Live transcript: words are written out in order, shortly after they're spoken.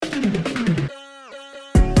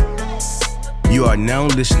You are now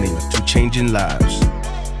listening to Changing Lives,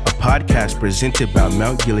 a podcast presented by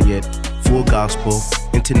Mount Gilead Full Gospel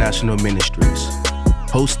International Ministries,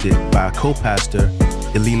 hosted by co-pastor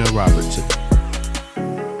Elena Robertson.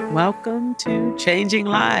 Welcome to Changing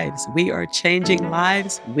Lives. We are changing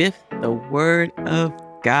lives with the Word of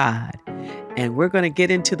God. And we're going to get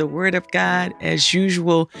into the Word of God as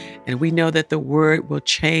usual. And we know that the Word will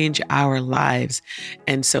change our lives.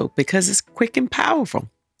 And so, because it's quick and powerful,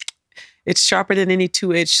 it's sharper than any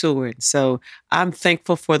two-edged sword. So I'm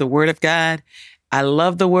thankful for the Word of God. I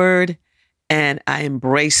love the Word and I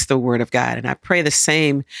embrace the Word of God. And I pray the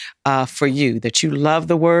same for you, that you love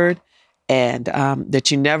the Word and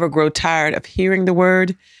that you never grow tired of hearing the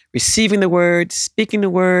Word, receiving the Word, speaking the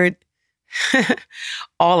Word,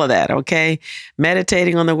 all of that, okay?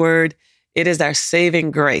 Meditating on the Word. It is our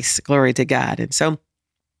saving grace. Glory to God. And so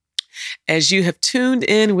as you have tuned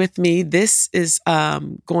in with me, this is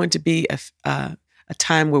going to be a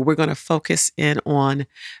time where we're going to focus in on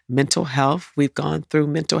mental health. We've gone through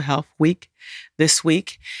Mental Health Week this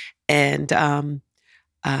week, and I'm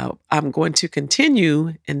going to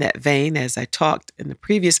continue in that vein as I talked in the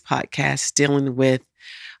previous podcast dealing with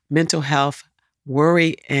mental health,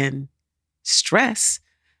 worry, and stress.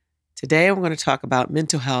 Today, I'm going to talk about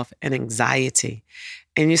mental health and anxiety.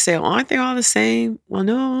 And you say, aren't they all the same? Well,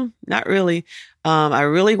 no, not really. I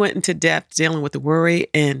really went into depth dealing with the worry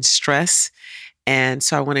and stress. And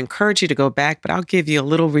so I want to encourage you to go back, but I'll give you a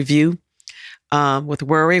little review with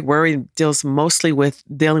worry. Worry deals mostly with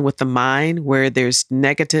dealing with the mind, where there's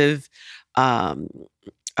negative thoughts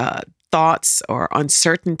or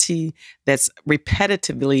uncertainty that's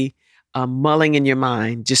repetitively mulling in your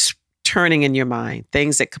mind, just turning in your mind.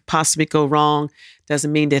 Things that could possibly go wrong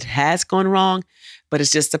doesn't mean that it has gone wrong, but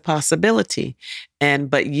it's just a possibility.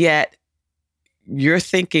 But yet you're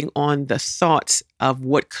thinking on the thoughts of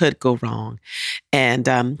what could go wrong.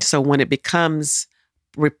 And so when it becomes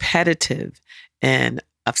repetitive and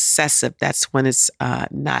obsessive, that's when it's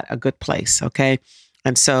not a good place. Okay.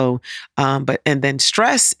 And so, and then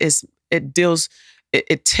stress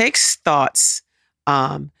it takes thoughts,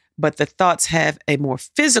 but the thoughts have a more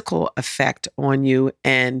physical effect on you.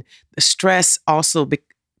 And the stress also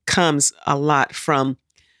comes a lot from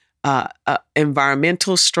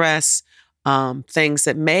environmental stress, things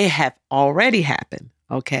that may have already happened.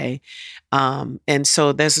 Okay. And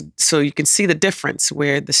so you can see the difference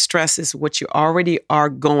where the stress is what you already are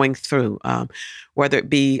going through, whether it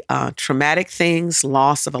be traumatic things,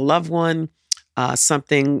 loss of a loved one,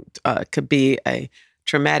 something could be a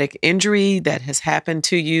traumatic injury that has happened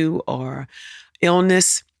to you, or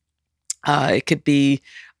illness. It could be,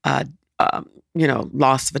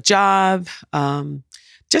 loss of a job,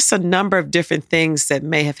 just a number of different things that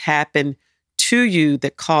may have happened to you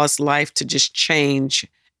that caused life to just change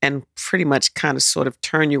and pretty much kind of sort of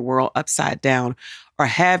turn your world upside down, or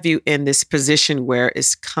have you in this position where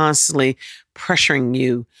it's constantly pressuring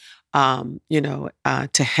you,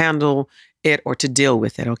 to handle it or to deal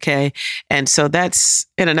with it. Okay. And so that's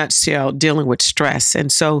in a nutshell dealing with stress.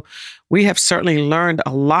 And so we have certainly learned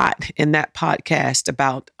a lot in that podcast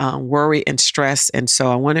about worry and stress. And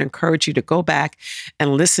so I want to encourage you to go back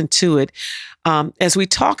and listen to it. As we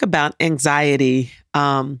talk about anxiety,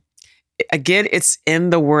 again, it's in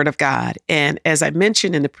the Word of God. And as I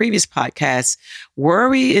mentioned in the previous podcast,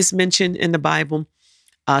 worry is mentioned in the Bible.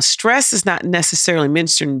 Stress is not necessarily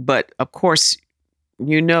mentioned, but of course,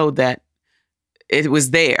 you know that it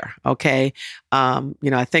was there. Okay.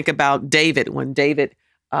 I think about David, when David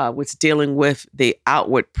was dealing with the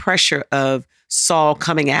outward pressure of Saul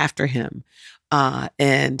coming after him.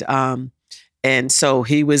 And so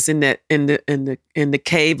he was in the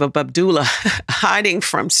cave of Adullam, hiding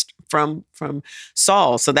from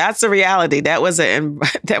Saul. So that's the reality. That was an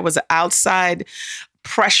outside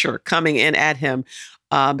pressure coming in at him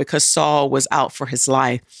because Saul was out for his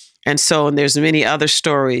life. And there's many other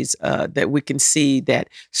stories that we can see that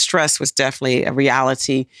stress was definitely a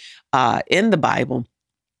reality in the Bible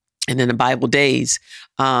and in the Bible days.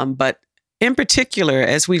 But in particular,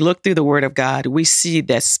 as we look through the Word of God, we see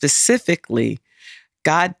that specifically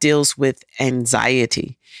God deals with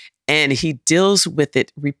anxiety, and he deals with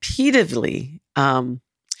it repeatedly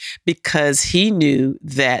because he knew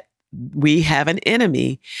that we have an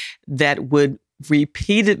enemy that would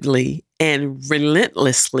repeatedly and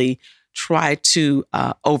relentlessly try to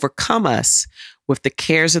overcome us with the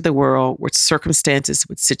cares of the world, with circumstances,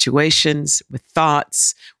 with situations, with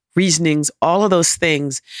thoughts, reasonings, all of those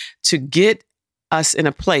things, to get us in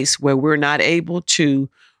a place where we're not able to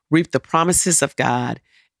reap the promises of God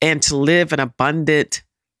and to live an abundant,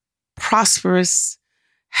 prosperous,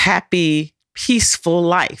 happy, peaceful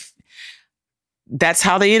life. that's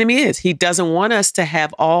how the enemy is. He doesn't want us to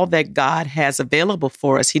have all that God has available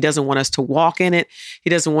for us. He doesn't want us to walk in it. He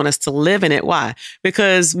doesn't want us to live in it. Why?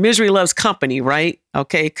 Because misery loves company, right?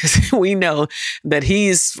 Okay, because we know that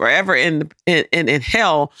he's forever in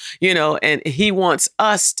hell, and he wants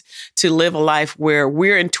us to live a life where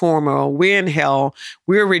we're in turmoil, we're in hell,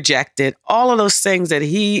 we're rejected. All of those things that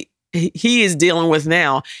he is dealing with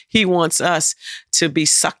now, he wants us to be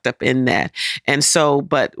sucked up in that. And so,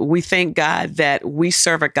 but we thank God that we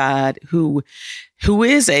serve a God who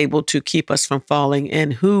is able to keep us from falling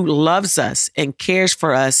and who loves us and cares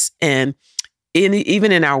for us. And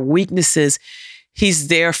even in our weaknesses, he's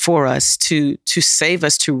there for us to save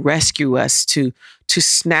us, to rescue us, to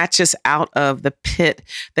snatch us out of the pit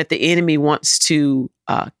that the enemy wants to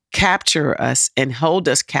capture us and hold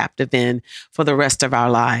us captive in for the rest of our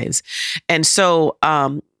lives. And so,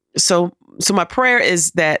 so my prayer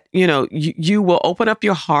is that, you will open up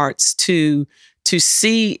your hearts to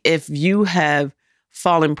see if you have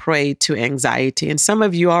fallen prey to anxiety. And some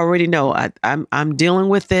of you already know I'm dealing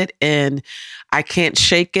with it and I can't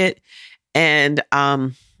shake it. And,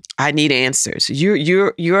 I need answers.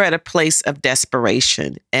 You're at a place of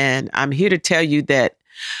desperation. And I'm here to tell you that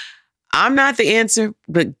I'm not the answer,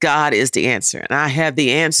 but God is the answer. And I have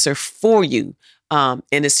the answer for you. And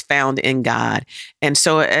it's found in God. And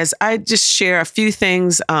so as I just share a few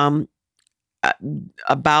things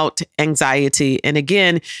about anxiety, and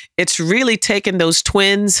again, it's really taken those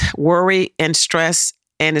twins, worry and stress,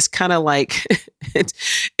 and it's kind of like it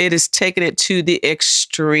is taking it to the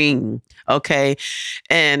extreme. Okay.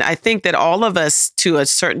 And I think that all of us to a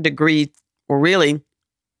certain degree, or really,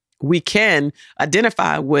 we can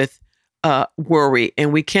identify with worry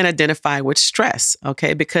and we can identify with stress,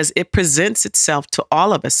 okay? Because it presents itself to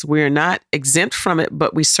all of us. We're not exempt from it,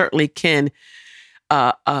 but we certainly can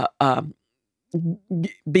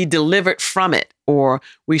be delivered from it, or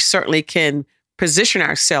we certainly can position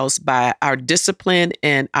ourselves by our discipline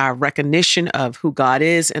and our recognition of who God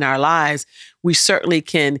is in our lives. We certainly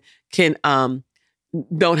can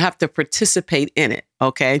don't have to participate in it,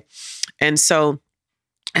 okay? And so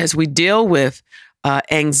as we deal with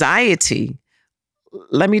anxiety,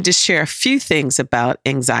 let me just share a few things about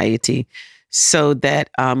anxiety so that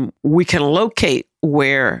we can locate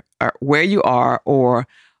where you are, or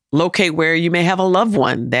locate where you may have a loved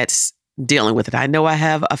one that's dealing with it. I know I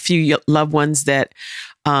have a few loved ones that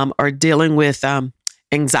are dealing with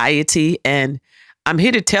anxiety, and I'm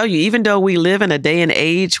here to tell you, even though we live in a day and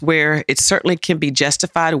age where it certainly can be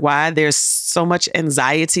justified why there's so much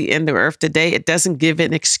anxiety in the earth today, it doesn't give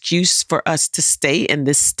an excuse for us to stay in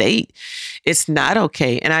this state. It's not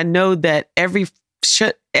okay. And I know that every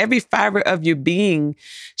fiber of your being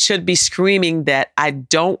should be screaming that I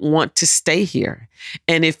don't want to stay here.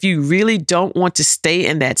 And if you really don't want to stay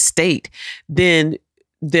in that state, then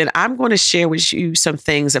I'm going to share with you some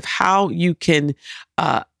things of how you can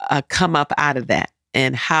come up out of that,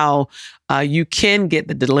 and how you can get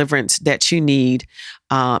the deliverance that you need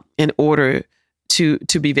in order to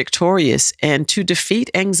be victorious and to defeat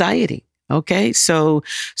anxiety. Okay, so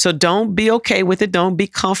don't be okay with it. Don't be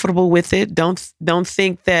comfortable with it. Don't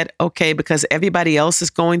think that, okay, because everybody else is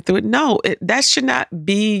going through it. No, that should not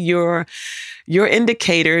be your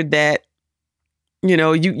indicator that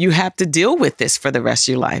you have to deal with this for the rest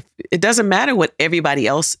of your life. It doesn't matter what everybody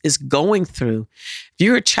else is going through. If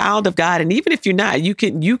you're a child of God, and even if you're not, you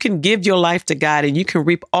can give your life to God and you can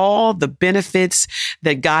reap all the benefits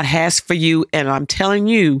that God has for you. And I'm telling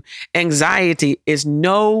you, anxiety is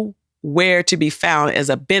nowhere to be found as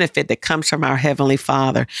a benefit that comes from our Heavenly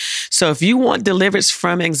Father. So if you want deliverance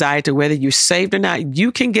from anxiety, whether you're saved or not,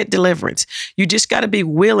 you can get deliverance. You just got to be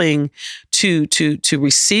willing to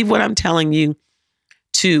receive what I'm telling you,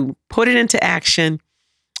 to put it into action,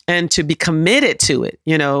 and to be committed to it.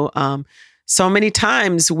 So many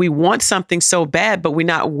times we want something so bad, but we're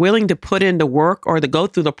not willing to put in the work or to go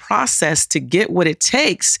through the process to get what it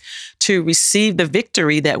takes to receive the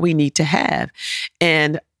victory that we need to have.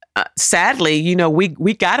 And sadly,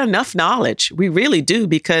 we got enough knowledge. We really do,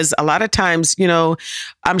 because a lot of times,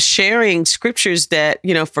 I'm sharing scriptures that,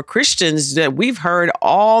 for Christians that we've heard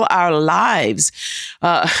all our lives.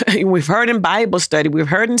 We've heard in Bible study, we've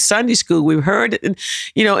heard in Sunday school, we've heard,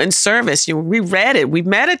 in service, we read it, we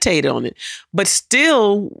meditated on it, but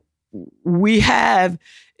still we have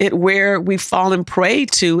it where we've fallen prey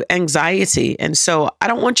to anxiety. And so I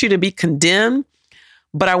don't want you to be condemned,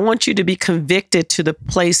 but I want you to be convicted to the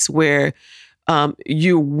place where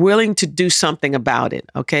you're willing to do something about it,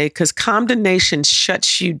 okay? Because condemnation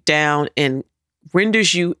shuts you down and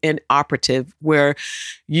renders you inoperative, where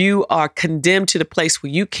you are condemned to the place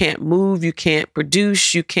where you can't move, you can't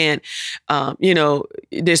produce, you can't,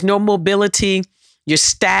 there's no mobility, you're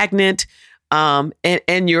stagnant,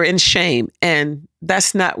 and you're in shame. And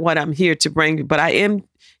that's not what I'm here to bring you, but I am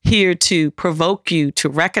here to provoke you to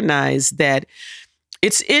recognize that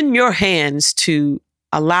it's in your hands to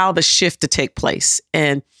allow the shift to take place.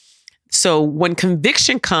 And so when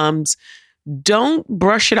conviction comes, don't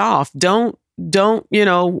brush it off. Don't,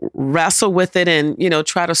 wrestle with it and,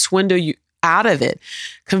 try to swindle you out of it.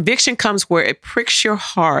 Conviction comes where it pricks your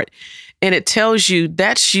heart and it tells you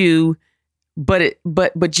that's you, but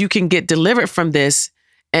you can get delivered from this.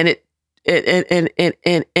 And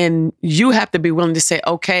and you have to be willing to say,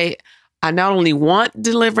 okay, I not only want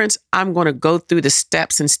deliverance, I'm going to go through the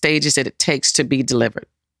steps and stages that it takes to be delivered.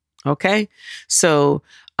 Okay. So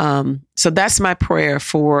that's my prayer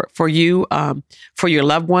for you, for your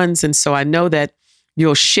loved ones. And so I know that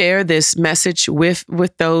you'll share this message with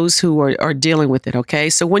those who are dealing with it.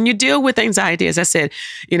 Okay. So when you deal with anxiety, as I said,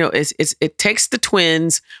 it takes the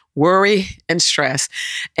twins, worry and stress.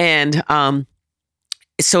 And,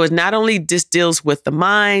 so it not only just deals with the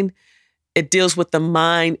mind, it deals with the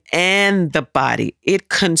mind and the body. It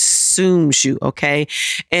consumes you, okay?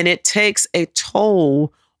 And it takes a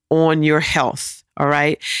toll on your health, all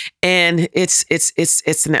right? And it's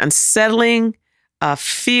an unsettling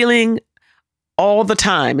feeling all the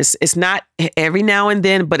time. It's not every now and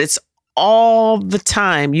then, but it's all the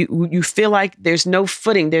time. You feel like there's no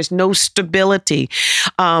footing, there's no stability.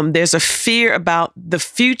 There's a fear about the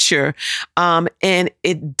future, and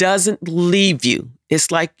it doesn't leave you.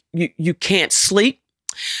 It's like you can't sleep.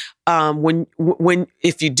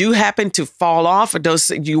 If you do happen to fall off, or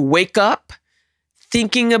you wake up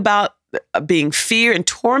thinking about being feared and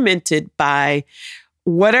tormented by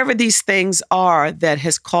whatever these things are that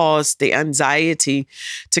has caused the anxiety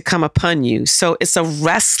to come upon you. So it's a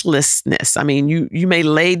restlessness. I mean, you may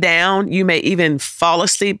lay down, you may even fall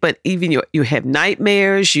asleep, but even you have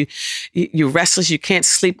nightmares, you're restless, you can't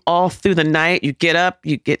sleep all through the night. You get up,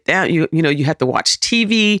 you get down, you have to watch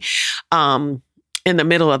TV in the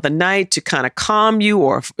middle of the night to kind of calm you,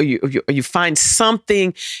 or you find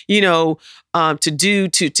something, to do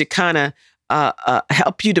to kind of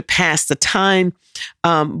help you to pass the time.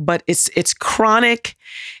 But it's chronic,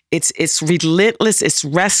 it's relentless, it's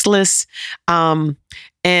restless. And,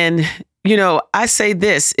 I say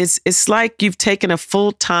this, it's like you've taken a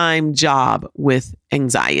full-time job with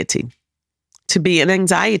anxiety. To be an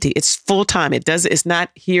anxiety, it's full-time. It's not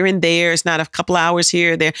here and there. It's not a couple hours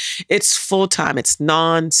here or there. It's full-time. It's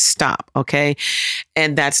nonstop. Okay.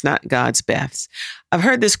 And that's not God's best. I've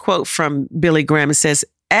heard this quote from Billy Graham. It says,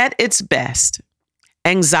 at its best,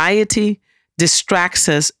 anxiety distracts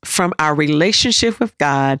us from our relationship with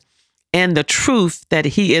God and the truth that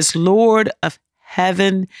He is Lord of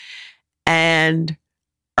heaven and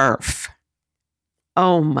earth.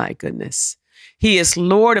 Oh my goodness. He is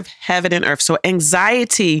Lord of heaven and earth. So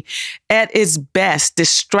anxiety at its best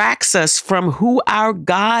distracts us from who our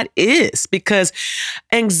God is, because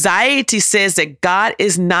anxiety says that God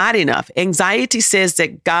is not enough. Anxiety says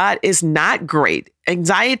that God is not great.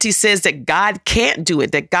 Anxiety says that God can't do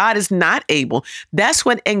it, that God is not able. That's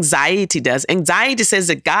what anxiety does. Anxiety says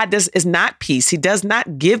that God is not peace. He does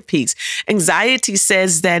not give peace. Anxiety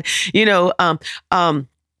says that,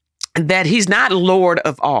 that He's not Lord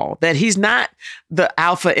of all, that He's not the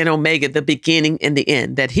Alpha and Omega, the beginning and the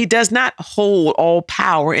end, that He does not hold all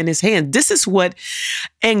power in His hand. This is what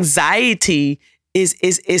anxiety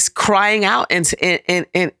is crying out and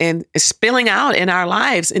spilling out in our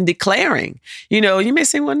lives and declaring. You may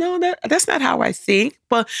say, well, no, that's not how I think.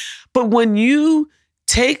 But when you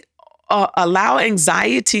allow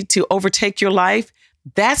anxiety to overtake your life,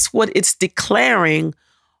 that's what it's declaring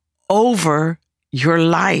over your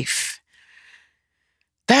life.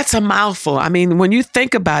 That's a mouthful. I mean, when you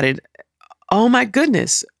think about it, oh my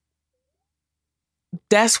goodness,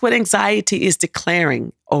 that's what anxiety is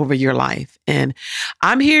declaring over your life. And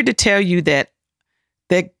I'm here to tell you that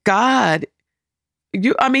God,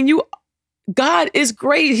 God is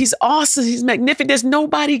great. He's awesome. He's magnificent. There's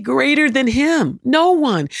nobody greater than Him. No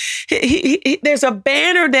one. There's a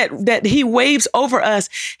banner that He waves over us.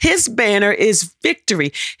 His banner is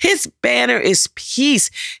victory. His banner is peace.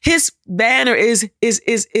 His banner is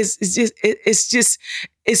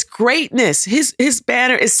greatness. His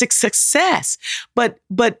banner is success. But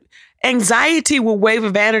anxiety will wave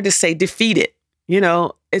a banner to say defeated.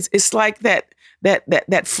 It's like that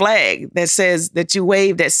flag that says, that you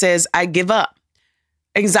wave, that says, I give up.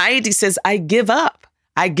 Anxiety says, I give up.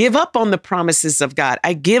 I give up on the promises of God.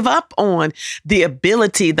 I give up on the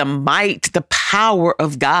ability, the might, the power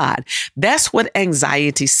of God. That's what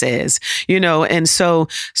anxiety says, and so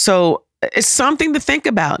it's something to think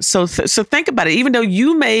about. So think about it. Even though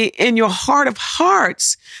you may, in your heart of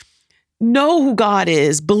hearts, know who God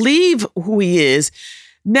is, believe who he is,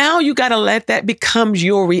 now you got to let that become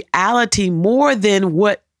your reality more than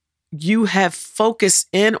what you have focused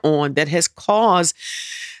in on that has caused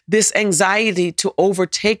this anxiety to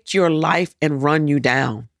overtake your life and run you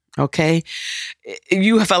down. Okay.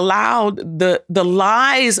 You have allowed the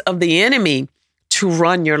lies of the enemy to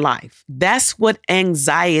run your life. That's what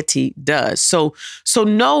anxiety does. So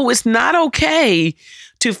no, it's not okay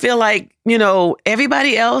to feel like,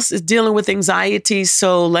 everybody else is dealing with anxiety.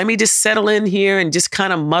 So let me just settle in here and just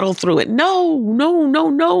kind of muddle through it. No,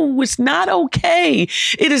 it's not okay.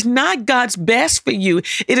 It is not God's best for you.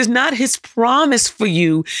 It is not his promise for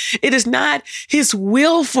you. It is not his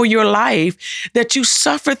will for your life that you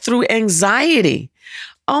suffer through anxiety.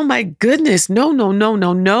 Oh my goodness. No,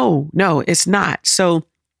 it's not. So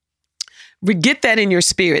get that in your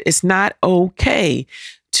spirit. It's not okay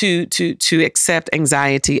to accept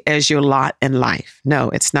anxiety as your lot in life. No,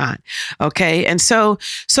 it's not. Okay. And so,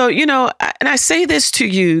 and I say this to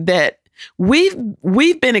you that we've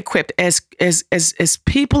been equipped as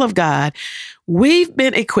people of God. We've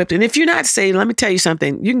been equipped. And if you're not saved, let me tell you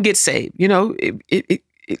something, you can get saved.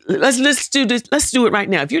 Let's do this. Let's do it right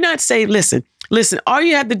now. If you're not saved, listen, all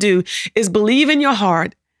you have to do is believe in your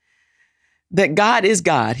heart that God is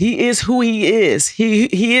God. He is who he is.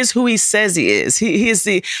 He is who he says he is. He is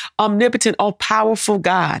the omnipotent, all-powerful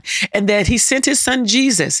God. And that he sent his son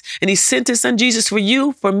Jesus. And he sent his son Jesus for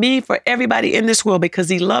you, for me, for everybody in this world, because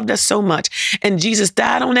he loved us so much. And Jesus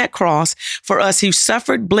died on that cross for us. He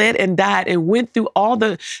suffered, bled, and died, and went through all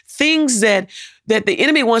the things that the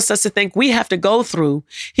enemy wants us to think we have to go through.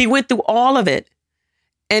 He went through all of it,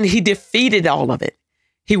 and he defeated all of it.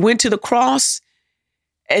 He went to the cross,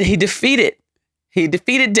 and he defeated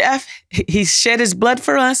death. He shed his blood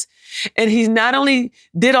for us. And he not only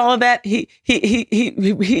did all of that, he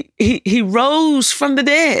rose from the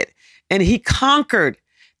dead, and he conquered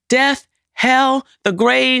death, hell, the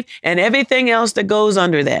grave, and everything else that goes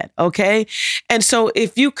under that. Okay. And so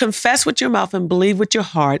if you confess with your mouth and believe with your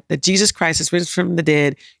heart that Jesus Christ is risen from the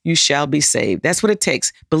dead, you shall be saved. That's what it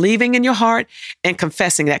takes. Believing in your heart and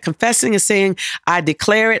confessing that. Confessing is saying, I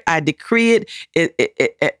declare it, I decree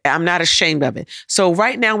it, I'm not ashamed of it. So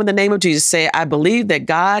right now, in the name of Jesus, say, I believe that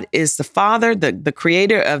God is the Father, the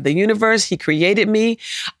creator of the universe. He created me.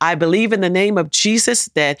 I believe in the name of Jesus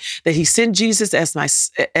that he sent Jesus as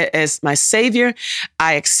my Savior.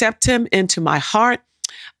 I accept him into my heart.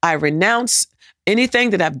 I renounce anything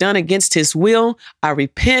that I've done against his will. I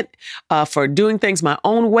repent for doing things my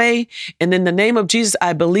own way. And in the name of Jesus,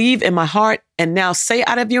 I believe in my heart. And now say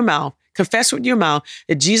out of your mouth, confess with your mouth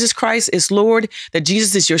that Jesus Christ is Lord, that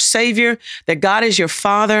Jesus is your Savior, that God is your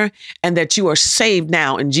Father, and that you are saved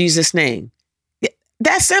now in Jesus' name.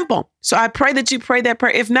 That's simple. So I pray that you pray that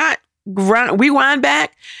prayer. If not, rewind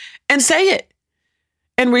back and say it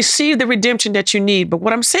and receive the redemption that you need. But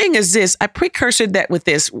what I'm saying is this, I precursored that with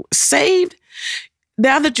this, saved.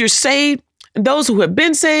 Now that you're saved, and those who have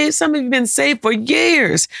been saved, some of you have been saved for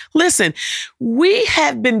years. Listen, we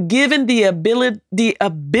have been given the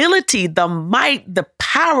ability, the might, the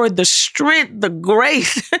power, the strength, the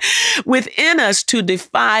grace within us to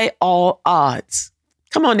defy all odds.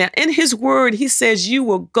 Come on now. In his word, he says you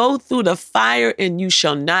will go through the fire and you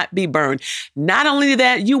shall not be burned. Not only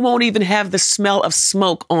that, you won't even have the smell of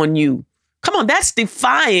smoke on you. Come on, that's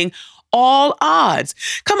defying all odds.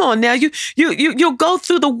 Come on now, you'll go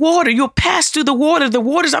through the water. You'll pass through the water. The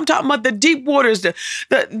waters, I'm talking about the deep waters, the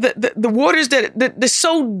waters that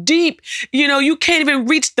so deep, you can't even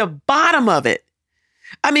reach the bottom of it.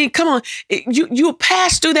 I mean, come on, you'll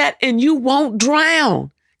pass through that and you won't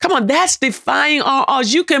drown. Come on, that's defying all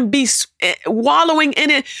odds. You can be wallowing in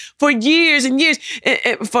it for years and years,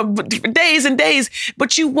 for days and days,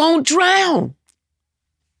 but you won't drown.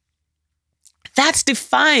 That's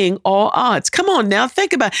defying all odds. Come on now,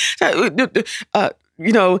 think about the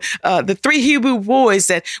three Hebrew boys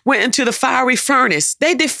that went into the fiery furnace.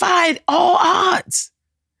 They defied all odds.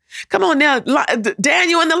 Come on now,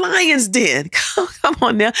 Daniel in the lion's den. Come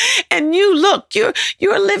on now. And you're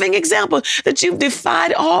a living example that you've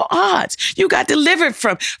defied all odds. You got delivered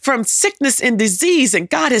from sickness and disease, and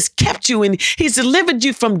God has kept you, and he's delivered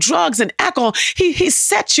you from drugs and alcohol. He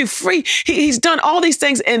set you free. He's done all these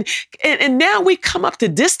things. And now we come up to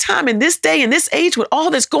this time and this day and this age with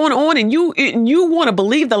all that's going on, and you want to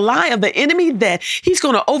believe the lie of the enemy that he's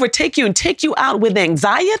going to overtake you and take you out with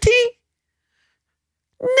anxiety?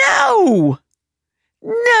 No.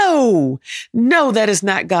 No, that is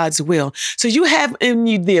not God's will. So you have in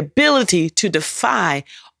you the ability to defy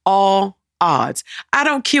all odds. I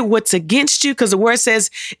don't care what's against you, because the word says,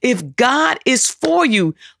 if God is for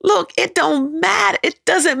you, look, it don't matter. It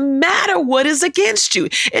doesn't matter what is against you.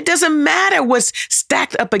 It doesn't matter what's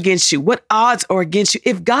stacked up against you, what odds are against you.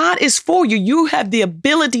 If God is for you, you have the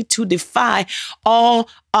ability to defy all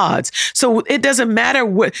odds. So it doesn't matter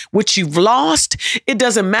what you've lost. It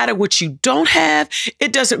doesn't matter what you don't have.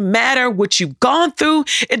 It doesn't matter what you've gone through.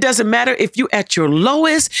 It doesn't matter if you're at your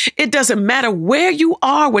lowest. It doesn't matter where you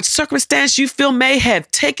are, what circumstance you feel may have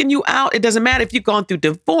taken you out. It doesn't matter if you've gone through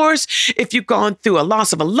divorce, if you've gone through a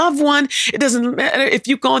loss of a loved one. It doesn't matter if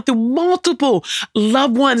you've gone through multiple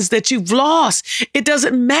loved ones that you've lost. It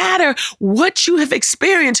doesn't matter what you have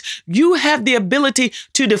experienced. You have the ability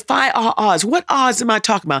to defy all odds. What odds am I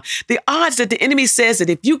talking about? The odds that the enemy says that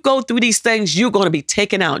if you go through these things, you're going to be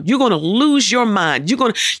taken out. You're going to lose your mind. You're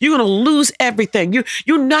going to lose everything.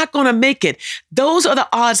 You're not going to make it. Those are the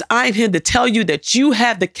odds I'm here to tell you that you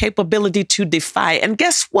have the capability to defy. And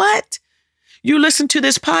guess what? You listen to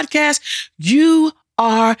this podcast, you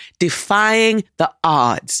are defying the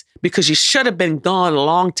odds, because you should have been gone a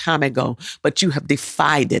long time ago, but you have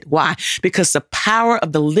defied it. Why? Because the power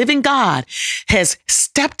of the living God has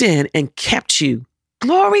stepped in and kept you.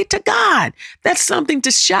 Glory to God. That's something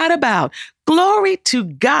to shout about. Glory to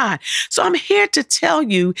God. So I'm here to tell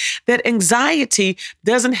you that anxiety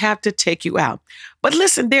doesn't have to take you out. But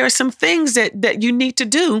listen, there are some things that you need to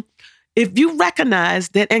do if you recognize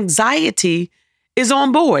that anxiety is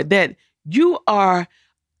on board, that you are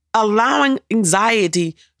allowing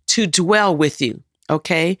anxiety to dwell with you.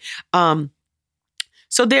 Okay.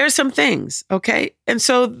 So there are some things. Okay. And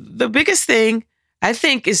so the biggest thing, I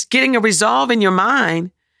think, is getting a resolve in your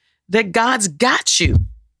mind that God's got you.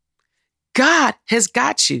 God has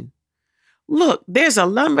got you. Look, there's a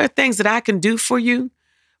number of things that I can do for you,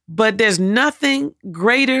 but there's nothing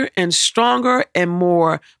greater and stronger and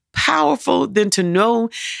more powerful than to know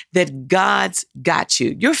that God's got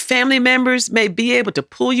you. Your family members may be able to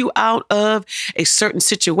pull you out of a certain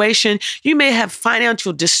situation. You may have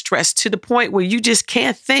financial distress to the point where you just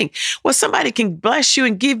can't think. Well, somebody can bless you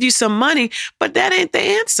and give you some money, but that ain't the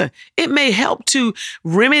answer. It may help to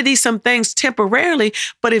remedy some things temporarily,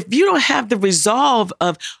 but if you don't have the resolve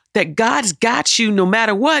of that God's got you no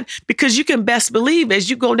matter what, because you can best believe as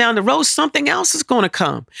you go down the road, something else is going to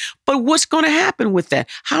come. But what's going to happen with that?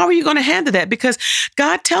 How are you going to handle that? Because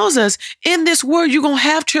God tells us in this world, you're going to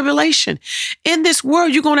have tribulation. In this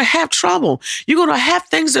world, you're going to have trouble. You're going to have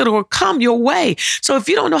things that will come your way. So if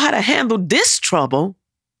you don't know how to handle this trouble,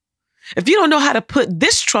 if you don't know how to put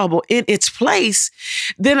this trouble in its place,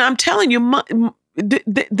 then I'm telling you,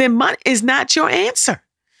 then money is not your answer.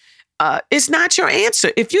 It's not your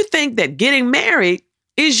answer. If you think that getting married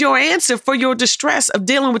is your answer for your distress of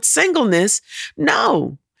dealing with singleness,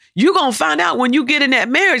 no. You're going to find out when you get in that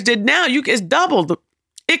marriage that now it's double.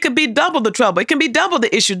 It could be double the trouble. It can be double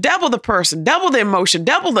the issue, double the person, double the emotion,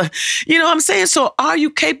 double the, you know what I'm saying? So are you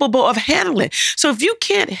capable of handling it? So if you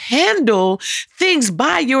can't handle things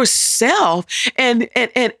by yourself and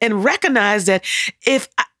recognize that if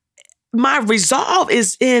my resolve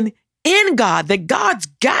is in God, that God's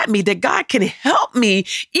got me, that God can help me,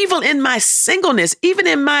 even in my singleness, even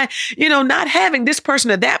in my, not having this person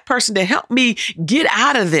or that person to help me get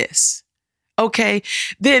out of this. Okay.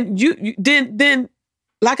 Then then,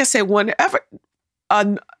 like I said, whenever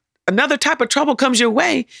another type of trouble comes your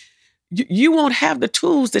way, you won't have the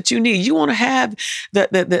tools that you need. You won't have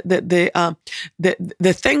the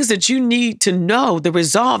things that you need to know, the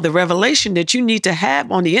resolve, the revelation that you need to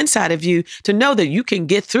have on the inside of you to know that you can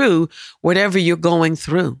get through whatever you're going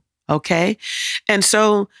through. Okay. And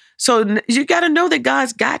so you got to know that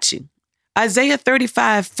God's got you. Isaiah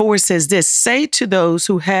 35:4 says this: say to those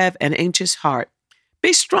who have an anxious heart,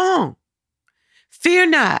 be strong. Fear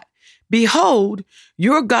not. Behold,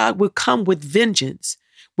 your God will come with vengeance.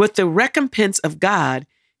 With the recompense of God,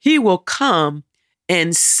 he will come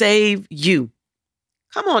and save you.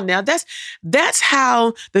 Come on now. That's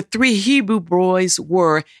how the 3 Hebrew boys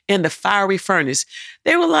were in the fiery furnace.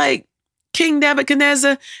 They were like, King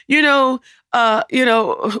Nebuchadnezzar, we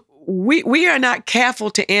are not careful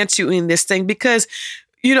to answer you in this thing because,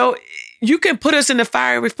 you can put us in the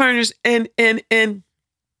fiery furnace and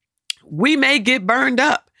we may get burned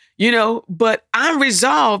up. But I'm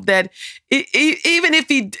resolved that even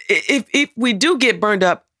if we do get burned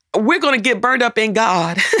up, we're going to get burned up in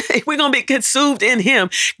God. We're going to be consumed in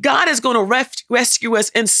him. God is going to rescue us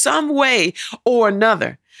in some way or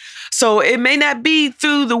another. So it may not be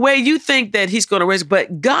through the way you think that he's going to raise,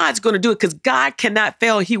 but God's going to do it because God cannot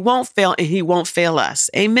fail. He won't fail and he won't fail us.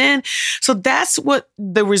 Amen. So that's what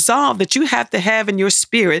the resolve that you have to have in your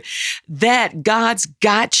spirit, that God's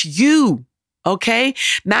got you. Okay.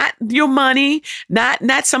 Not your money,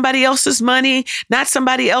 not somebody else's money, not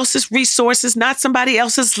somebody else's resources, not somebody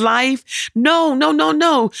else's life.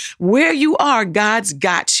 No. Where you are, God's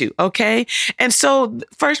got you. Okay. And so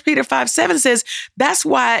 1 Peter 5:7 says, that's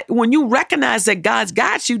why when you recognize that God's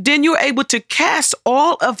got you, then you're able to cast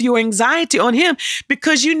all of your anxiety on him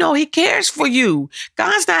because you know he cares for you.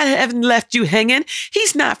 God's not having left you hanging.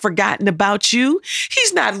 He's not forgotten about you.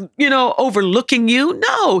 He's not, overlooking you.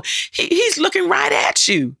 No, he's looking right at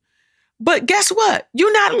you. But guess what?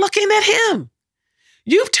 You're not looking at him.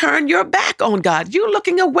 You've turned your back on God. You're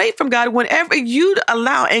looking away from God. Whenever you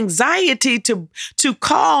allow anxiety to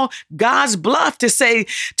call God's bluff, to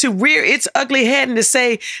rear its ugly head and to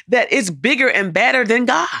say that it's bigger and better than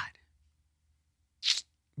God.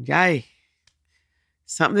 Yay.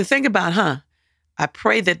 Something to think about, huh? I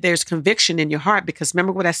pray that there's conviction in your heart because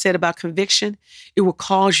remember what I said about conviction? It will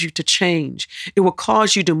cause you to change. It will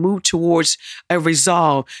cause you to move towards a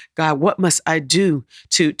resolve. God, what must I do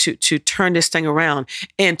to turn this thing around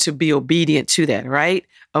and to be obedient to that, right?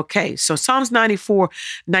 Okay, so Psalms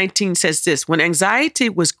 94:19 says this, when anxiety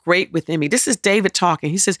was great within me, this is David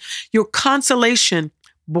talking. He says, your consolation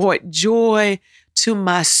brought joy to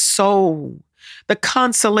my soul. The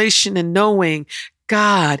consolation in knowing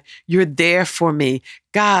God, you're there for me.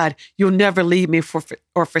 God, you'll never leave me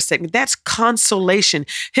or forsake me. That's consolation.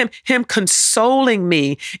 Him consoling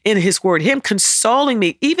me in his word, him consoling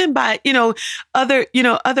me even by,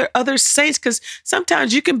 other saints. Because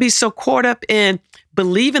sometimes you can be so caught up in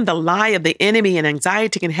believing the lie of the enemy, and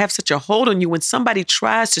anxiety can have such a hold on you. When somebody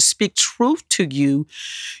tries to speak truth to you,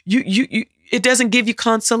 it doesn't give you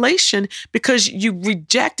consolation because you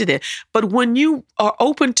rejected it. But when you are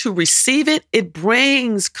open to receive it, it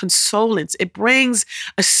brings consolence. It brings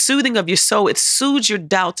a soothing of your soul. It soothes your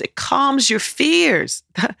doubts. It calms your fears.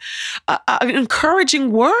 An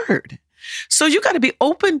encouraging word. So you got to be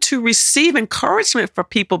open to receive encouragement for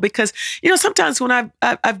people because, sometimes when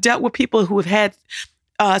I've dealt with people who have had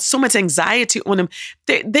so much anxiety on them,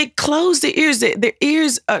 they close their ears. Their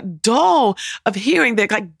ears are dull of hearing. They're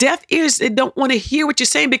like deaf ears. They don't want to hear what you're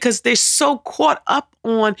saying because they're so caught up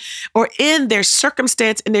on or in their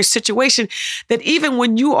circumstance and their situation that even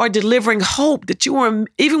when you are delivering hope,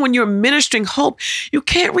 even when you're ministering hope, you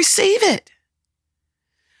can't receive it.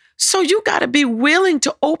 So you got to be willing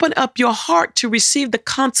to open up your heart to receive the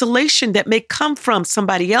consolation that may come from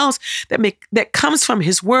somebody else, that comes from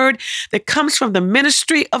his word, that comes from the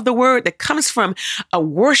ministry of the word, that comes from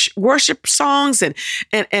worship songs and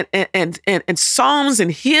psalms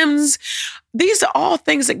and hymns. These are all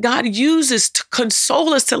things that God uses to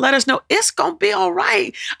console us, to let us know it's going to be all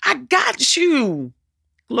right. I got you.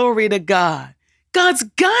 Glory to God. God's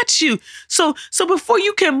got you. So before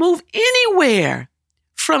you can move anywhere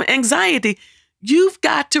from anxiety, you've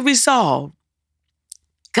got to resolve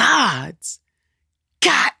God's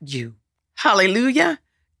got you. Hallelujah.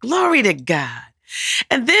 Glory to God.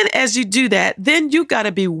 And then as you do that, then you got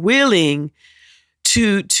to be willing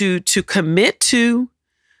to commit to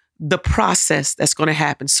the process that's going to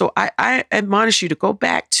happen. So I admonish you to go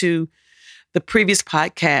back to the previous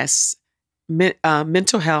podcasts,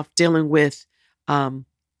 mental health, dealing with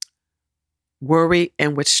worry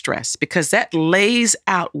and with stress, because that lays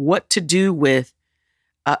out what to do with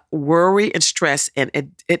worry and stress. And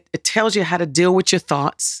it tells you how to deal with your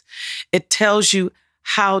thoughts. It tells you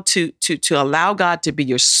how to allow God to be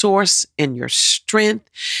your source and your strength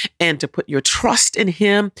and to put your trust in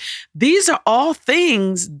him. These are all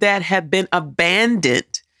things that have been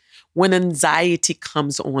abandoned when anxiety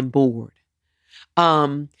comes on board.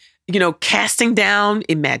 Casting down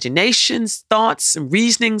imaginations, thoughts, and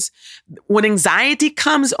reasonings. When anxiety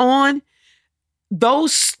comes on,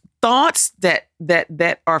 those thoughts that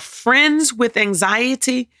are friends with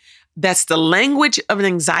anxiety, that's the language of an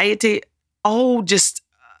anxiety, just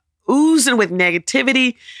oozing with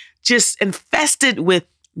negativity, just infested with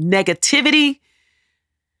negativity.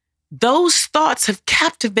 Those thoughts have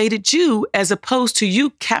captivated you as opposed to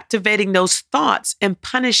you captivating those thoughts and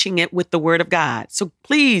punishing it with the word of God. So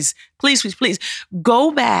please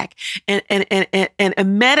go back and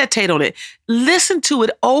meditate on it. Listen to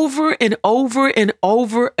it over and over and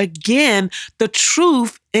over again, the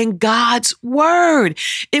truth in God's word.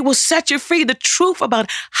 It will set you free. The truth about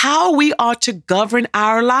how we are to govern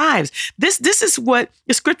our lives. This is what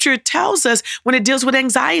the scripture tells us when it deals with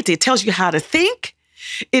anxiety. It tells you how to think.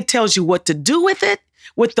 It tells you what to do with it.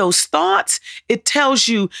 with those thoughts. It tells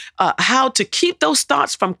you how to keep those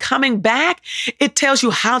thoughts from coming back. It tells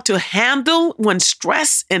you how to handle when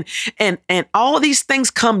stress and all these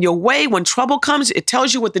things come your way. When trouble comes, it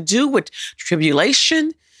tells you what to do with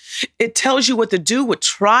tribulation. It tells you what to do with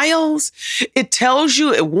trials.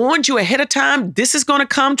 It warns you ahead of time. This is going to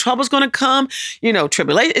come. Trouble's going to come.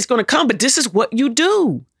 Tribulation is going to come, but this is what you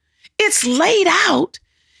do. It's laid out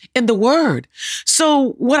in the word.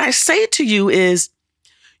 So what I say to you is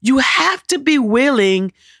you have to be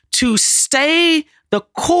willing to stay the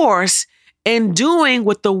course in doing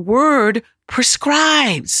what the word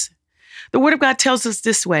prescribes. The word of God tells us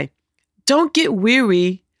this way: don't get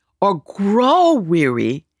weary or grow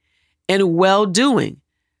weary in well-doing.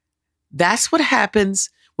 That's what happens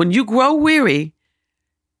when you grow weary.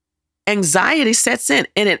 Anxiety sets in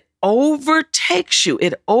and it overtakes you.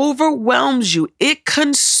 It overwhelms you. It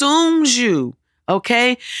consumes you.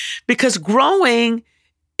 Okay? Because growing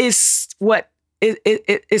is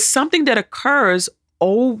it is something that occurs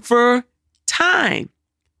over time.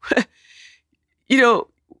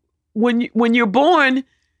 When you're born,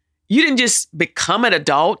 you didn't just become an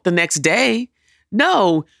adult the next day.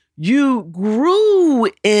 No, you grew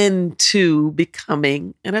into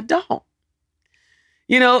becoming an adult.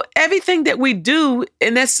 Everything that we do,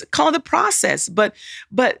 and that's called the process. But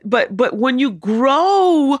when you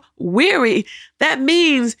grow weary, that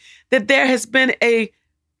means that there has been a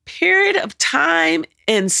period of time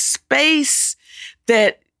and space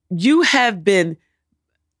that you have been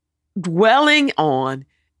dwelling on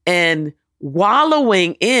and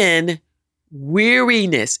wallowing in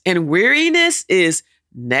weariness. And weariness is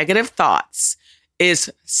negative thoughts,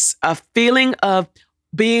 is a feeling of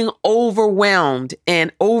being overwhelmed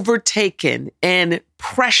and overtaken and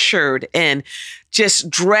pressured and just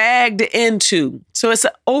dragged into. So it's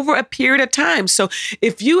over a period of time. So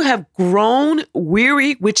if you have grown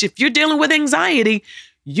weary, which if you're dealing with anxiety,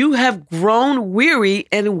 you have grown weary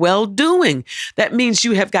in well-doing. That means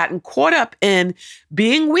you have gotten caught up in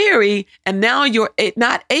being weary, and now you're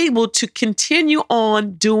not able to continue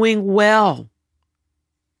on doing well.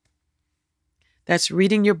 That's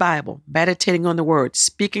reading your Bible, meditating on the word,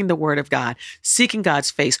 speaking the word of God, seeking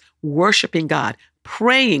God's face, worshiping God,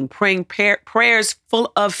 praying prayers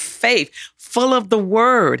full of faith, full of the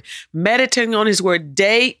word, meditating on his word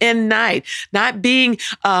day and night, not being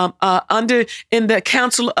under in the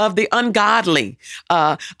counsel of the ungodly,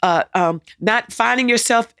 not finding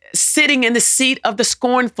yourself sitting in the seat of the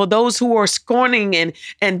scornful, those who are scorning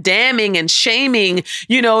and damning and shaming,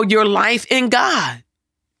 your life in God.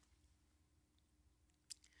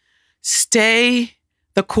 Stay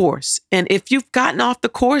the course. And if you've gotten off the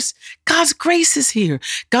course, God's grace is here.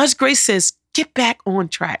 God's grace says, get back on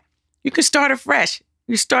track. You can start afresh.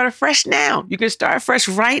 You start afresh now. You can start afresh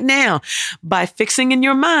right now by fixing in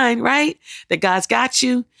your mind, right? That God's got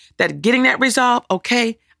you, that getting that resolve.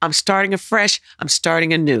 Okay, I'm starting afresh. I'm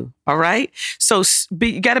starting anew. All right. So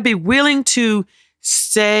you got to be willing to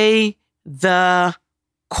stay the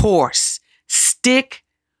course. Stick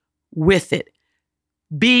with it.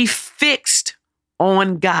 Be fixed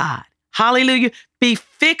on God. Hallelujah. Be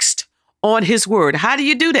fixed on his word. How do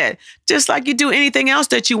you do that? Just like you do anything else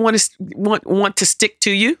that you want to stick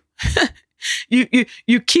to you.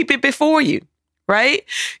 You keep it before you, right?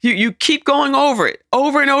 You keep going over it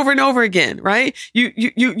over and over and over again, right?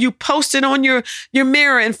 You post it on your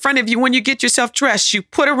mirror in front of you when you get yourself dressed. You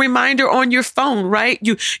put a reminder on your phone, right?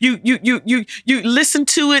 You listen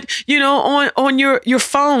to it, on your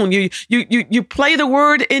phone. You play the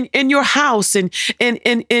word in your house and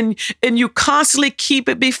you constantly keep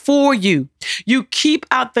it before you. You keep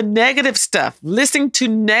out the negative stuff, listening to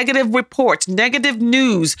negative reports, negative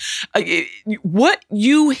news. What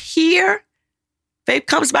you hear, faith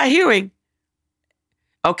comes by hearing.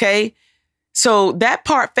 Okay. So that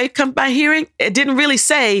part, faith comes by hearing, it didn't really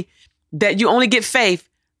say that you only get faith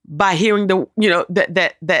by hearing you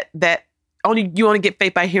only get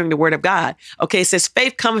faith by hearing the word of God. Okay. It says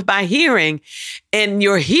faith comes by hearing, and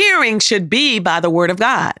your hearing should be by the word of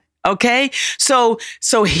God. Okay. So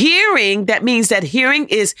hearing, that means that hearing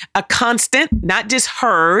is a constant, not just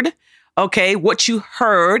heard. Okay, what you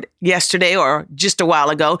heard yesterday or just a while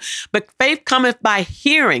ago, but faith cometh by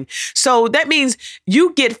hearing. So that means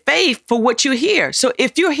you get faith for what you hear. So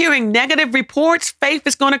if you're hearing negative reports, faith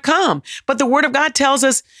is going to come. But the word of God tells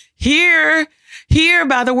us, hear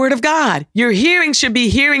by the word of God. Your hearing should be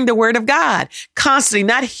hearing the word of God constantly,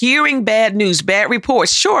 not hearing bad news, bad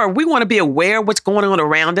reports. Sure, we want to be aware of what's going on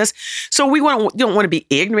around us. So we don't want to be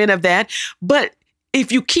ignorant of that. But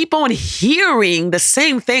if you keep on hearing the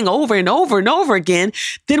same thing over and over and over again,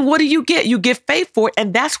 then what do? You get faith for it.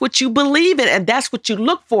 And that's what you believe in. And that's what you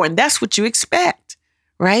look for. And that's what you expect.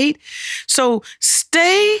 Right? So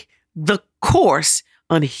stay the course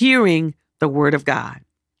on hearing the word of God.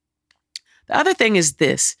 The other thing is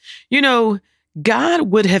this, God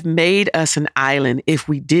would have made us an island if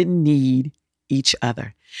we didn't need each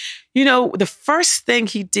other. The first thing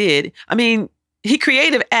he did, he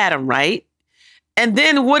created Adam, right? And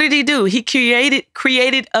then what did he do? He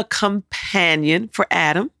created a companion for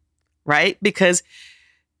Adam, right? Because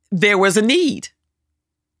there was a need.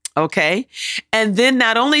 Okay. And then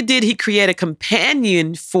not only did he create a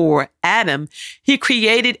companion for Adam, he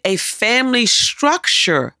created a family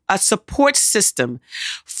structure, a support system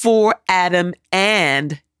for Adam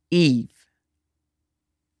and Eve.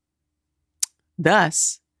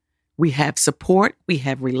 Thus, we have support, we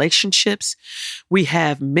have relationships, we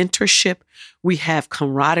have mentorship, we have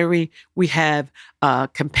camaraderie, we have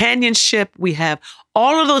companionship, we have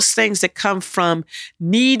all of those things that come from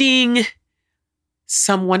needing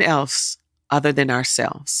someone else other than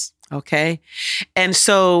ourselves. Okay. And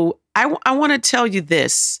so I want to tell you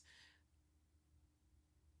this.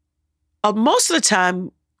 Most of the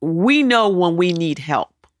time, we know when we need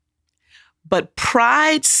help, but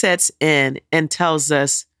pride sets in and tells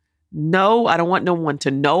us, no, I don't want no one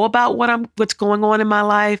to know about what's going on in my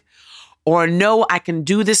life, or no, I can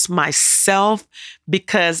do this myself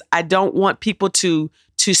because I don't want people to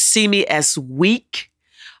see me as weak.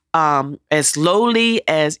 As lowly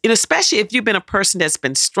as, especially if you've been a person that's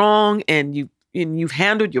been strong and you've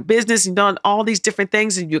handled your business and done all these different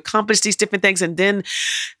things and you accomplished these different things. And then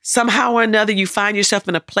somehow or another, you find yourself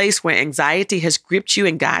in a place where anxiety has gripped you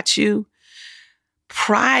and got you.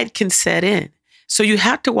 Pride can set in. So you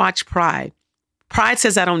have to watch pride. Pride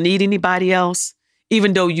says, I don't need anybody else,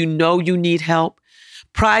 even though you need help.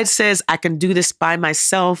 Pride says, I can do this by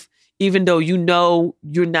myself, even though you're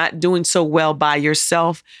not doing so well by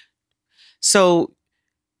yourself. So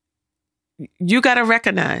you got to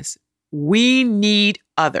recognize we need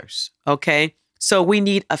others, okay? So we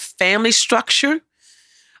need a family structure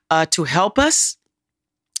to help us.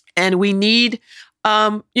 And we need,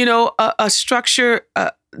 a structure,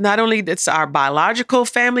 not only that's our biological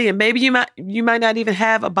family, and maybe you might not even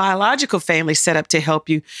have a biological family set up to help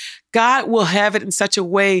you. God will have it in such a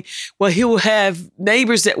way where he will have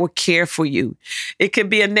neighbors that will care for you. It could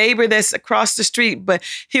be a neighbor that's across the street, but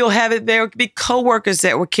he'll have it. There could be coworkers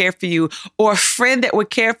that will care for you, or a friend that will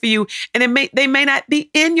care for you. And they may not be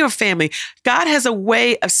in your family. God has a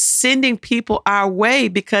way of sending people our way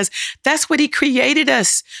because that's what he created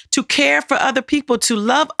us, to care for other people, to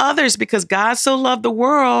love others, because God so loved the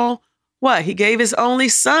world. What? He gave his only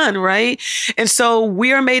son, right? And so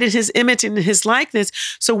we are made in his image and his likeness.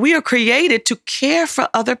 So we are created to care for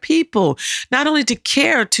other people, not only to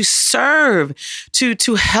care, to serve, to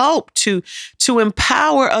help, to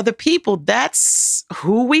empower other people. That's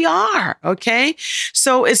who we are. Okay.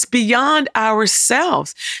 So it's beyond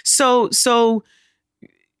ourselves. So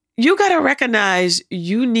you got to recognize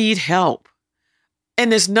you need help.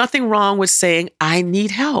 And there's nothing wrong with saying, I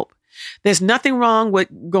need help. There's nothing wrong with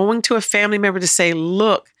going to a family member to say,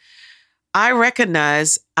 look, I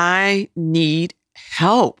recognize I need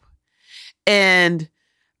help. And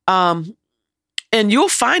you'll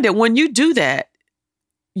find that when you do that,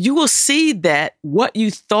 you will see that what you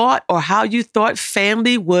thought or how you thought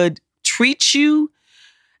family would treat you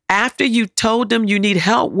after you told them you need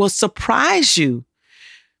help will surprise you.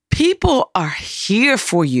 People are here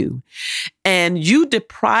for you, and you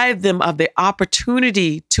deprive them of the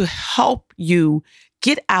opportunity to help you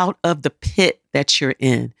get out of the pit that you're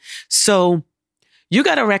in. So you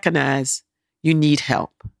got to recognize you need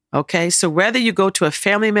help. Okay. So whether you go to a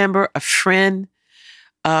family member, a friend,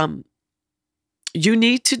 you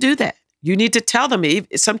need to do that. You need to tell them.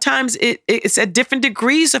 Sometimes it's at different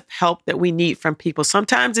degrees of help that we need from people.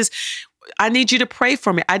 Sometimes it's, I need you to pray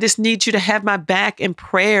for me. I just need you to have my back in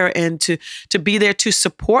prayer and to be there to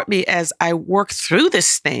support me as I work through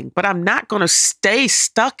this thing. But I'm not going to stay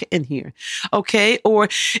stuck in here. Okay. Or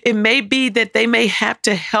it may be that they may have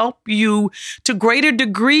to help you to greater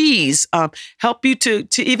degrees, help you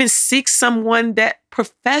to even seek someone that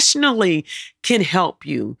professionally can help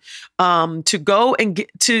you, to go and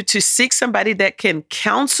get to seek somebody that can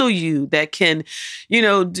counsel you, that can,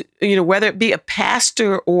 whether it be a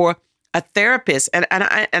pastor or a therapist. And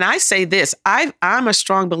I say this, I'm a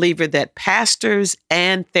strong believer that pastors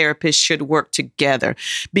and therapists should work together,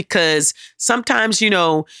 because sometimes,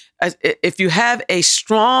 if you have a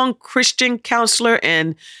strong Christian counselor,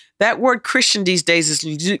 and that word Christian these days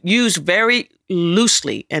is used very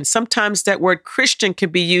loosely. And sometimes that word Christian can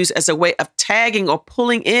be used as a way of tagging or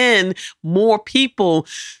pulling in more people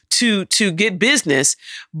to get business.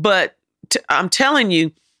 But I'm telling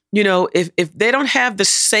you, if they don't have the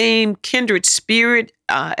same kindred spirit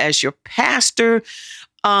as your pastor,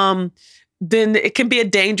 then it can be a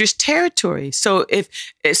dangerous territory. So it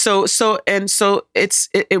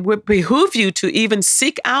would behoove you to even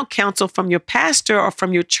seek out counsel from your pastor or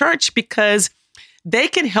from your church, because they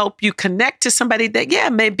can help you connect to somebody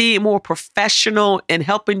that, may be more professional in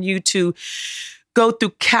helping you to go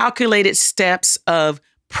through calculated steps of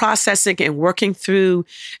processing and working through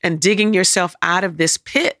and digging yourself out of this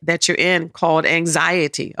pit that you're in called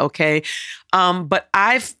anxiety. Okay. But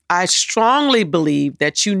I strongly believe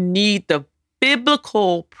that you need the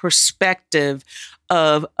biblical perspective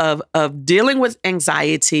of dealing with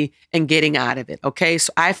anxiety and getting out of it. Okay.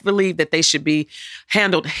 So I believe that they should be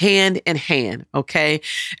handled hand in hand. Okay.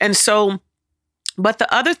 And so, but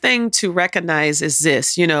the other thing to recognize is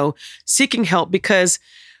this, seeking help, because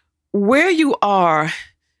where you are,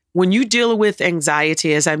 when you deal with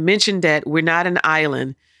anxiety, as I mentioned, that we're not an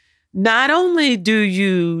island, not only do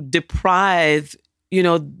you deprive,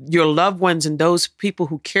 your loved ones and those people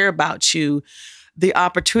who care about you the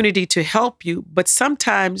opportunity to help you, but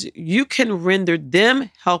sometimes you can render them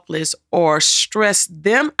helpless or stress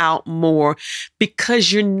them out more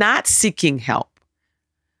because you're not seeking help.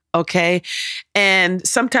 Okay. And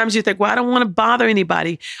sometimes you think, well, I don't want to bother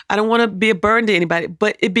anybody. I don't want to be a burden to anybody.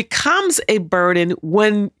 But it becomes a burden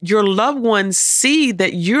when your loved ones see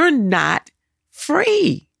that you're not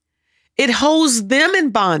free. It holds them in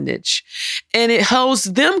bondage and it holds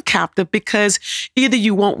them captive, because either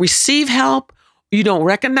you won't receive help, you don't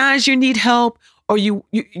recognize you need help, or you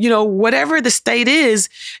whatever the state is,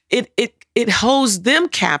 it holds them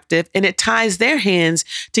captive and it ties their hands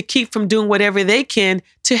to keep from doing whatever they can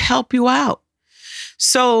to help you out.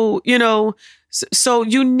 So, so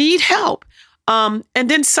you need help. And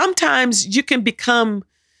then sometimes you can become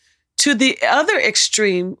to the other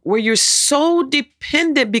extreme where you're so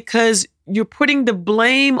dependent because you're putting the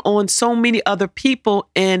blame on so many other people.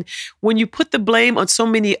 And when you put the blame on so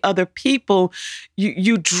many other people,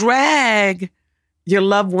 you drag your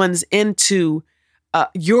loved ones into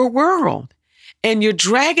your world, and you're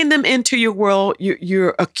dragging them into your world.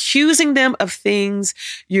 You're accusing them of things.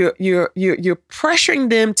 You're pressuring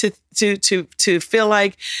them to feel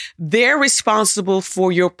like they're responsible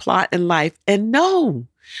for your plot in life. And no,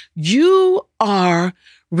 you are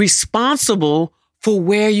responsible for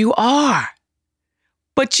where you are,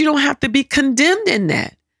 but you don't have to be condemned in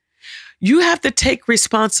that. You have to take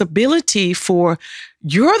responsibility for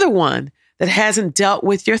you're the one that hasn't dealt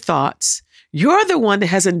with your thoughts. You're the one that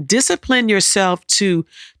hasn't disciplined yourself to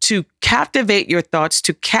captivate your thoughts,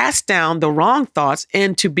 to cast down the wrong thoughts,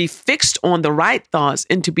 and to be fixed on the right thoughts,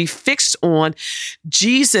 and to be fixed on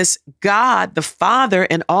Jesus, God, the Father,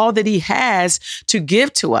 and all that He has to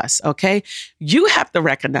give to us. Okay. You have to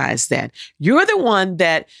recognize that. You're the one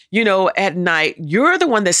that, at night, you're the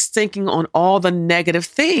one that's thinking on all the negative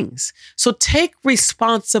things. So take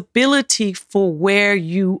responsibility for where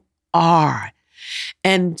you are.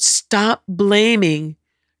 And stop blaming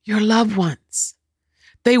your loved ones.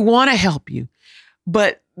 They want to help you,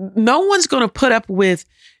 but no one's going to put up with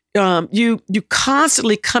you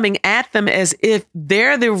constantly coming at them as if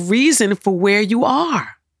they're the reason for where you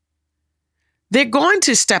are. They're going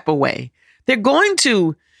to step away. They're going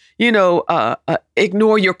to,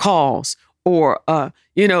 ignore your calls or,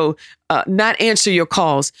 not answer your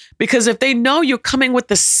calls, because if they know you're coming with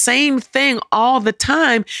the same thing all the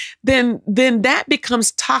time, then that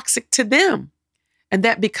becomes toxic to them and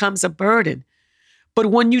that becomes a burden. But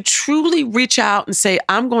when you truly reach out and say,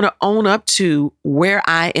 I'm going to own up to where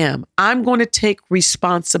I am, I'm going to take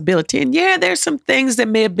responsibility. And there's some things that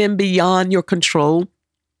may have been beyond your control,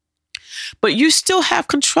 but you still have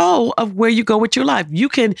control of where you go with your life. You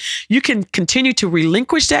can continue to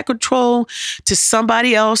relinquish that control to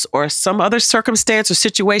somebody else or some other circumstance or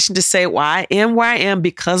situation to say, well, I am where I am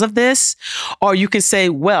because of this. Or you can say,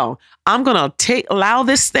 well, I'm going to allow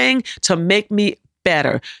this thing to make me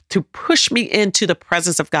better, to push me into the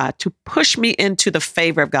presence of God, to push me into the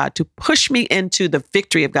favor of God, to push me into the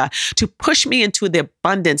victory of God, to push me into the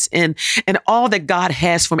abundance and all that God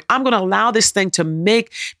has for me. I'm going to allow this thing to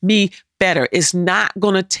make me better. It's not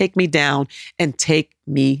going to take me down and take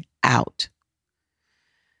me out.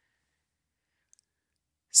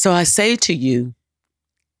 So I say to you,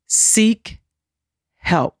 seek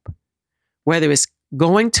help, whether it's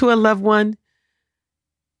going to a loved one,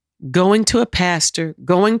 going to a pastor,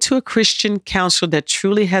 going to a Christian counselor that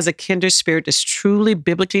truly has a kindred spirit, that's truly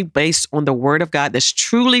biblically based on the word of God, that's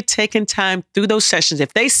truly taking time through those sessions.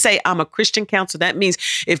 If they say, I'm a Christian counselor, that means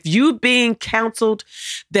if you being counseled,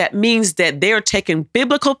 that means that they're taking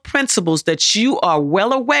biblical principles that you are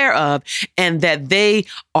well aware of and that they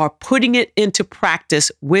are putting it into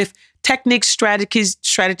practice with techniques,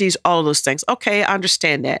 strategies, all of those things. Okay, I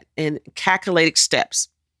understand that, and calculated steps,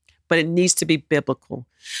 but it needs to be biblical,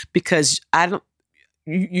 because I don't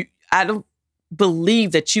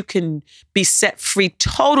believe that you can be set free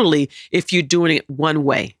totally if you're doing it one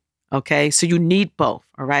way. Okay, so you need both.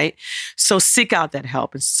 All right, so seek out that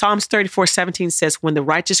help. And Psalms 34:17 says, "When the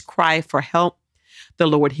righteous cry for help, the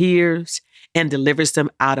Lord hears and delivers them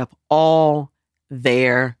out of all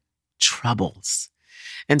their troubles."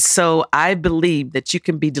 And so I believe that you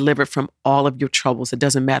can be delivered from all of your troubles. It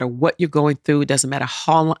doesn't matter what you're going through. It doesn't matter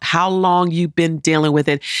how long you've been dealing with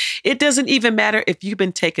it. It doesn't even matter if you've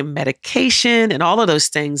been taking medication and all of those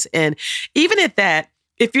things. And even at that,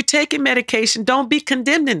 if you're taking medication, don't be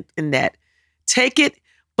condemned in that. Take it,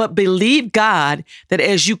 but believe God that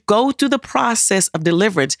as you go through the process of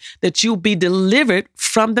deliverance, that you'll be delivered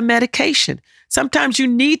from the medication. Sometimes you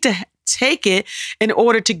need to take it in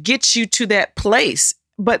order to get you to that place.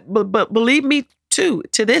 But believe me too,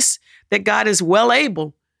 to this, that God is well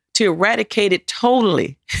able to eradicate it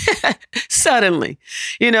totally, suddenly,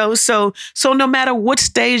 so no matter what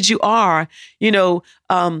stage you are, be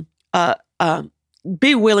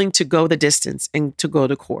willing to go the distance and to go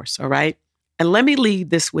the course. All right. And let me leave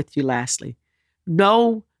this with you lastly.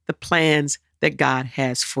 Know the plans that God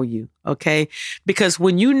has for you. Okay. Because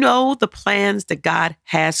when you know the plans that God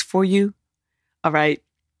has for you, all right,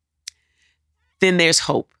 then there's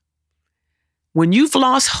hope. When you've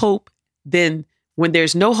lost hope, then when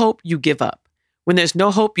there's no hope, you give up. When there's no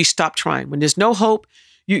hope, you stop trying. When there's no hope,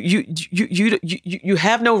 you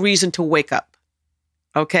have no reason to wake up.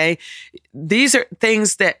 Okay? These are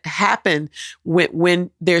things that happen when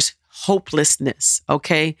there's hopelessness.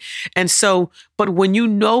 Okay? And so, but when you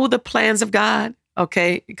know the plans of God,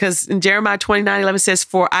 okay, because in Jeremiah 29:11 says,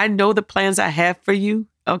 "For I know the plans I have for you."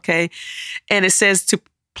 Okay? And it says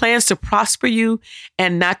plans to prosper you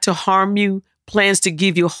and not to harm you, plans to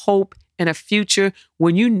give you hope and a future.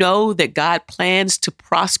 When you know that God plans to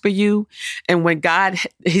prosper you, and when God,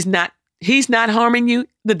 he's not harming you,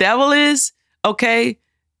 the devil is, okay?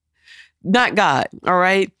 Not God, all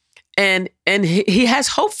right? And he has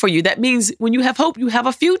hope for you. That means when you have hope, you have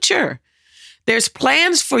a future. There's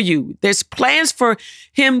plans for you. There's plans for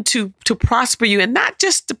him to prosper you, and not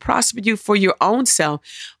just to prosper you for your own self,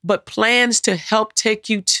 but plans to help take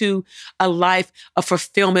you to a life of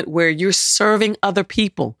fulfillment where you're serving other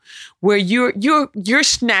people, where you're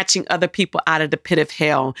snatching other people out of the pit of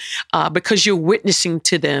hell because you're witnessing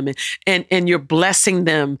to them and you're blessing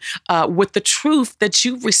them with the truth that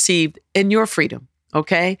you've received in your freedom.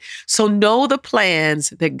 Okay, so know the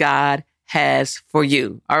plans that God has for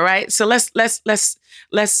you. All right. So let's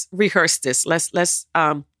rehearse this. Let's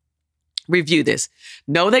review this.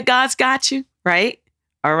 Know that God's got you, right?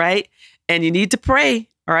 All right. And you need to pray.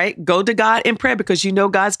 All right. Go to God in prayer because you know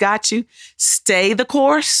God's got you. Stay the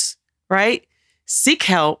course, right? Seek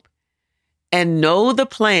help and know the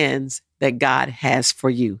plans that God has for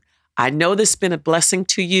you. I know this has been a blessing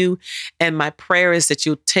to you, and my prayer is that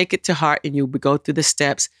you'll take it to heart and you'll go through the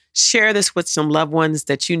steps. Share this with some loved ones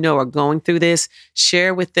that you know are going through this.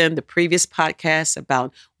 Share with them the previous podcasts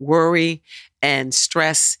about worry and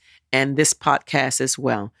stress, and this podcast as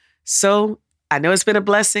well. So I know it's been a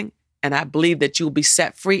blessing, and I believe that you'll be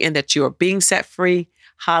set free and that you are being set free.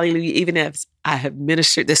 Hallelujah, even as I have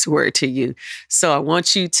ministered this word to you. So I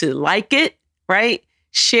want you to like it, right?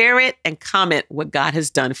 Share it and comment what God has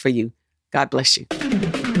done for you. God bless you.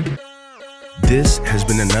 This has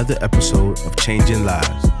been another episode of Changing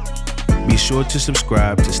Lives. Be sure to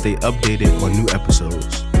subscribe to stay updated on new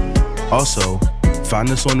episodes. Also, find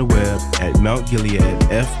us on the web at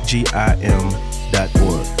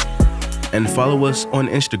mountgileadfgim.org and follow us on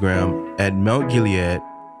Instagram at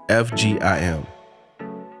mountgileadfgim.